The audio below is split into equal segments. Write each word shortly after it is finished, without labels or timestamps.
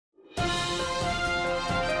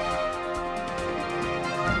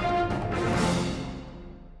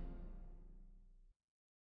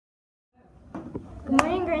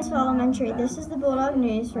High Elementary. This is the Bulldog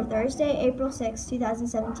News for Thursday, April 6,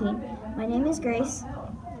 2017. My name is Grace.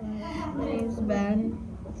 My name is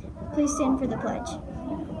Ben. Please stand for the pledge.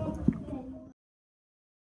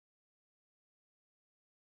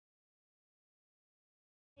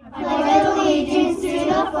 I pledge allegiance to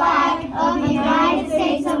the flag of the United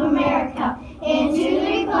States of America and to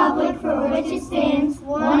the republic for which it stands,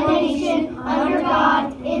 one nation, under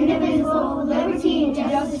God, indivisible, with liberty and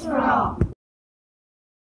justice for all.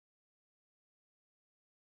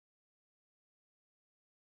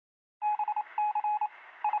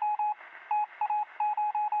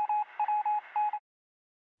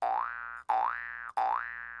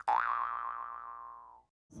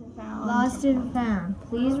 Lost and found.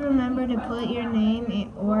 Please remember to put your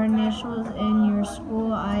name or initials in your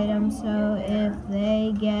school item so if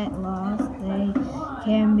they get lost, they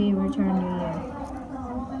can be returned to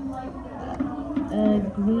you. A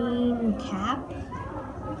green cap,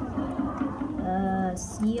 a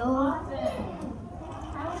seal,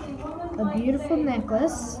 a beautiful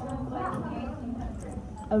necklace,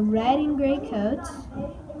 a red and gray coat,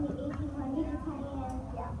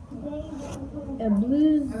 a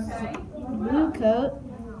blue coat,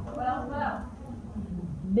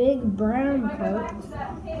 big brown coat,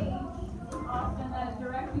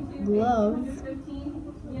 glove,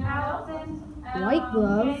 white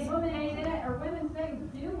glove,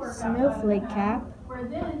 snowflake cap,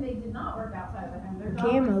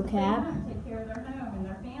 camo cap,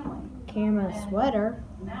 camo sweater,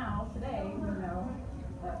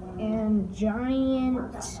 and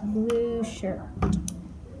giant blue shirt.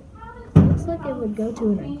 Looks like it would go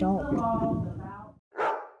to an adult.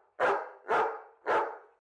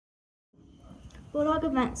 Bulldog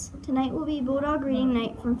events. Tonight will be Bulldog reading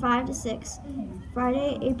night from 5 to 6.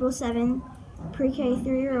 Friday, April 7th, pre-K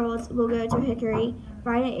 3-year-olds will go to Hickory.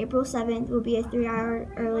 Friday, April 7th will be a 3-hour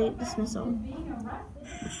early dismissal.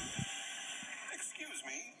 Excuse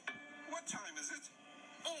me, what time is it?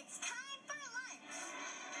 It's time for lunch.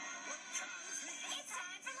 What time is it? It's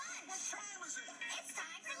time for lunch. What time is it? It's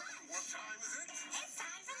time for lunch. What time is it? It's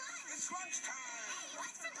time for lunch. It's lunchtime. Hey,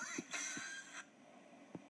 what's for lunch?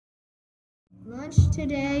 Lunch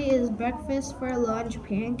today is breakfast for lunch,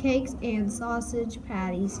 pancakes and sausage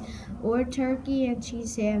patties, or turkey and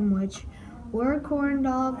cheese sandwich, or corn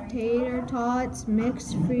dog, tater tots,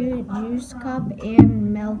 mixed fruit, juice cup,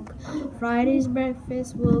 and milk. Friday's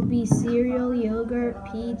breakfast will be cereal, yogurt,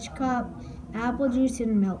 peach cup, apple juice,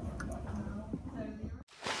 and milk.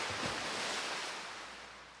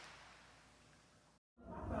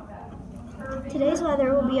 Today's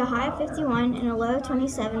weather will be a high of 51 and a low of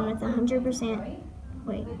 27 with a 100%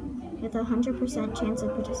 chance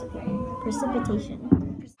of precipitation.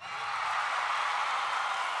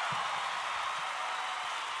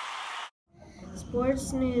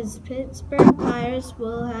 Sports news. Pittsburgh Pirates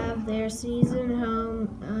will have their season home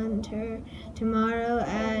opener tomorrow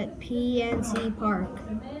at PNC Park.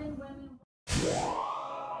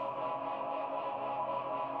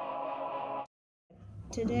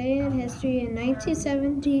 Today in history, in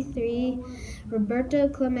 1973, Roberto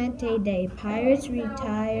Clemente Day, Pirates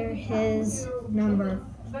retire his number.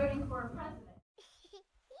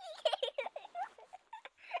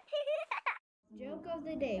 Joke of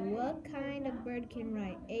the day. What kind of bird can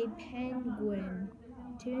write? A penguin.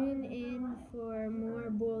 Tune in for more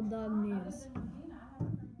Bulldog news.